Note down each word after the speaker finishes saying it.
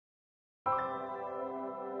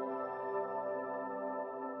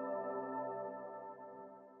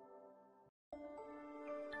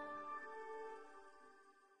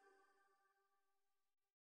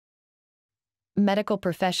Medical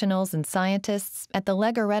professionals and scientists at the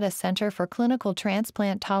Legorreta Center for Clinical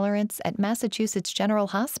Transplant Tolerance at Massachusetts General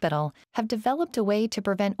Hospital have developed a way to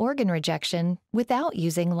prevent organ rejection without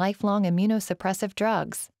using lifelong immunosuppressive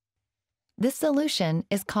drugs. This solution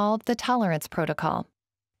is called the Tolerance Protocol.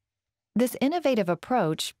 This innovative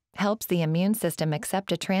approach helps the immune system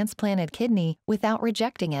accept a transplanted kidney without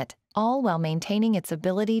rejecting it, all while maintaining its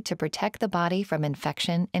ability to protect the body from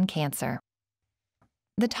infection and cancer.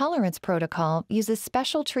 The Tolerance Protocol uses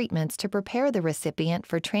special treatments to prepare the recipient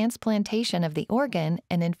for transplantation of the organ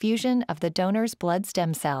and infusion of the donor's blood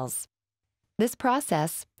stem cells. This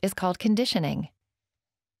process is called conditioning.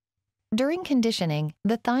 During conditioning,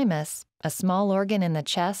 the thymus, a small organ in the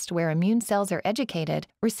chest where immune cells are educated,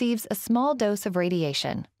 receives a small dose of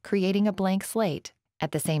radiation, creating a blank slate.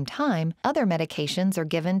 At the same time, other medications are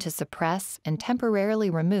given to suppress and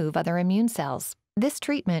temporarily remove other immune cells. This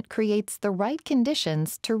treatment creates the right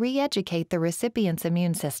conditions to re-educate the recipient's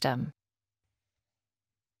immune system.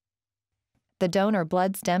 The donor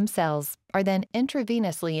blood stem cells are then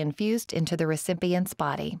intravenously infused into the recipient's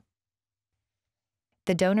body.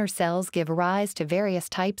 The donor cells give rise to various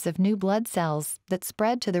types of new blood cells that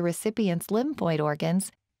spread to the recipient's lymphoid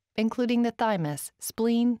organs, including the thymus,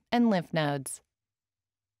 spleen, and lymph nodes.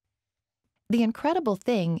 The incredible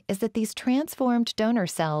thing is that these transformed donor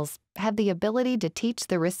cells have the ability to teach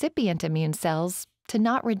the recipient immune cells to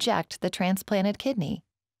not reject the transplanted kidney.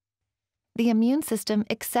 The immune system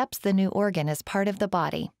accepts the new organ as part of the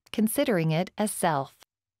body, considering it as self.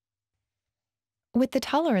 With the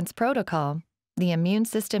Tolerance Protocol, the immune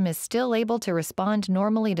system is still able to respond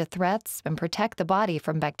normally to threats and protect the body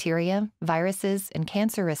from bacteria, viruses, and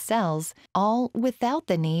cancerous cells, all without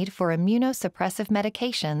the need for immunosuppressive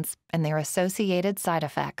medications and their associated side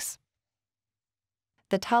effects.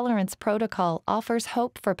 The Tolerance Protocol offers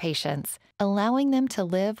hope for patients, allowing them to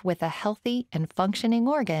live with a healthy and functioning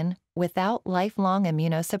organ without lifelong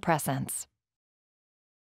immunosuppressants.